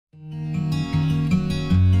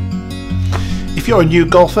If you're a new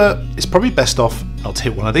golfer, it's probably best off not to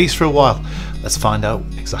hit one of these for a while. Let's find out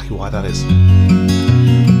exactly why that is.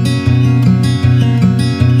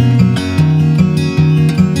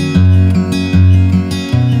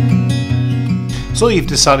 So you've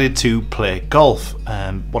decided to play golf,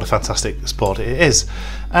 what a fantastic sport it is,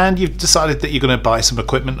 and you've decided that you're going to buy some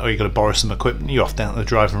equipment, or you're going to borrow some equipment. You're off down to the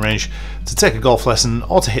driving range to take a golf lesson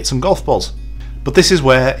or to hit some golf balls. But this is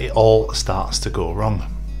where it all starts to go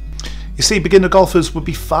wrong. You see, beginner golfers would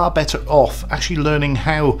be far better off actually learning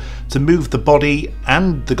how to move the body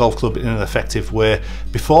and the golf club in an effective way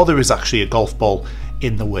before there is actually a golf ball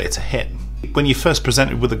in the way to hit. When you're first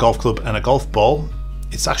presented with a golf club and a golf ball,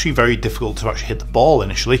 it's actually very difficult to actually hit the ball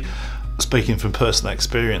initially, speaking from personal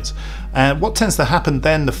experience. And what tends to happen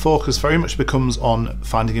then, the focus very much becomes on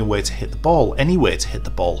finding a way to hit the ball, any way to hit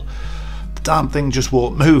the ball. The damn thing just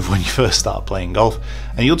won't move when you first start playing golf,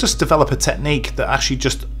 and you'll just develop a technique that actually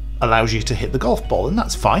just allows you to hit the golf ball, and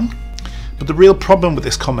that's fine. But the real problem with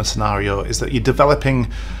this common scenario is that you're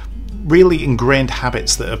developing really ingrained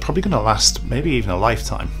habits that are probably going to last maybe even a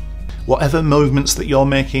lifetime. Whatever movements that you're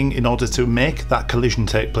making in order to make that collision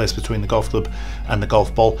take place between the golf club and the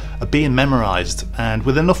golf ball are being memorized, and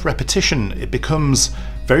with enough repetition it becomes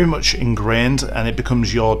very much ingrained and it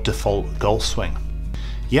becomes your default golf swing.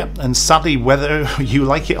 Yep, and sadly, whether you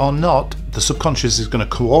like it or not, the subconscious is going to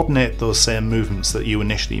coordinate those same movements that you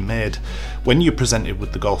initially made when you're presented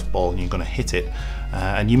with the golf ball and you're going to hit it,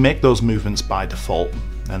 and you make those movements by default,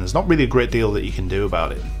 and there's not really a great deal that you can do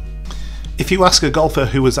about it. If you ask a golfer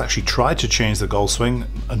who has actually tried to change the golf swing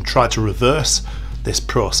and tried to reverse this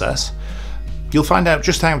process, you'll find out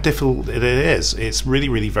just how difficult it is. It's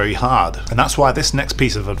really very hard, and that's why this next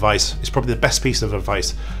piece of advice is probably the best piece of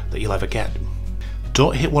advice that you'll ever get.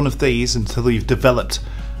 Don't hit one of these until you've developed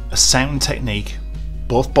a sound technique,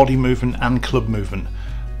 both body movement and club movement,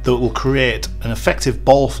 that will create an effective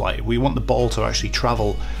ball flight. We want the ball to actually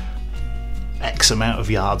travel X amount of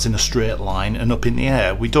yards in a straight line and up in the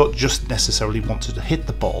air. We don't just necessarily want to hit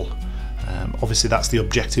the ball. Obviously that's the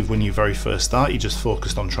objective when you very first start. You're just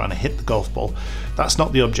focused on trying to hit the golf ball. That's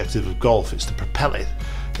not the objective of golf. It's to propel it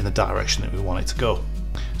in the direction that we want it to go.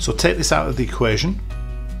 So take this out of the equation,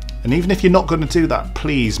 and even if you're not going to do that,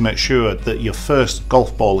 please make sure that your first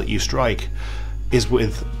golf ball that you strike is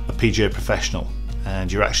with a PGA professional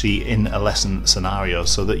and you're actually in a lesson scenario,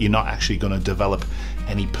 so that you're not actually going to develop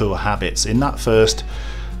any poor habits in that first,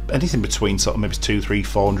 anything between sort of maybe 200, 300,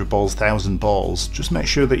 400 balls, 1,000 balls. Just make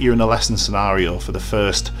sure that you're in a lesson scenario for the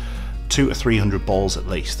first 200 to 300 balls at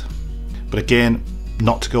least. But again,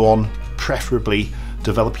 not to go on, preferably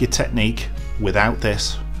develop your technique without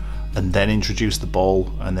this and then introduce the ball,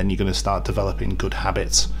 and then you're going to start developing good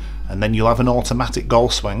habits, and then you'll have an automatic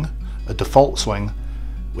golf swing, a default swing,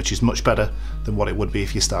 which is much better than what it would be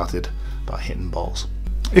if you started by hitting balls.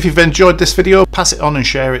 If you've enjoyed this video, pass it on and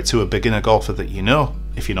share it to a beginner golfer that you know,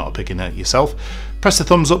 if you're not a beginner yourself. Press the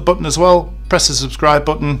thumbs up button as well, press the subscribe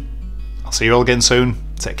button. I'll see you all again soon.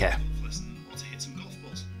 Take care.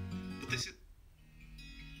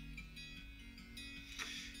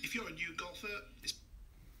 If you're a new golfer, it's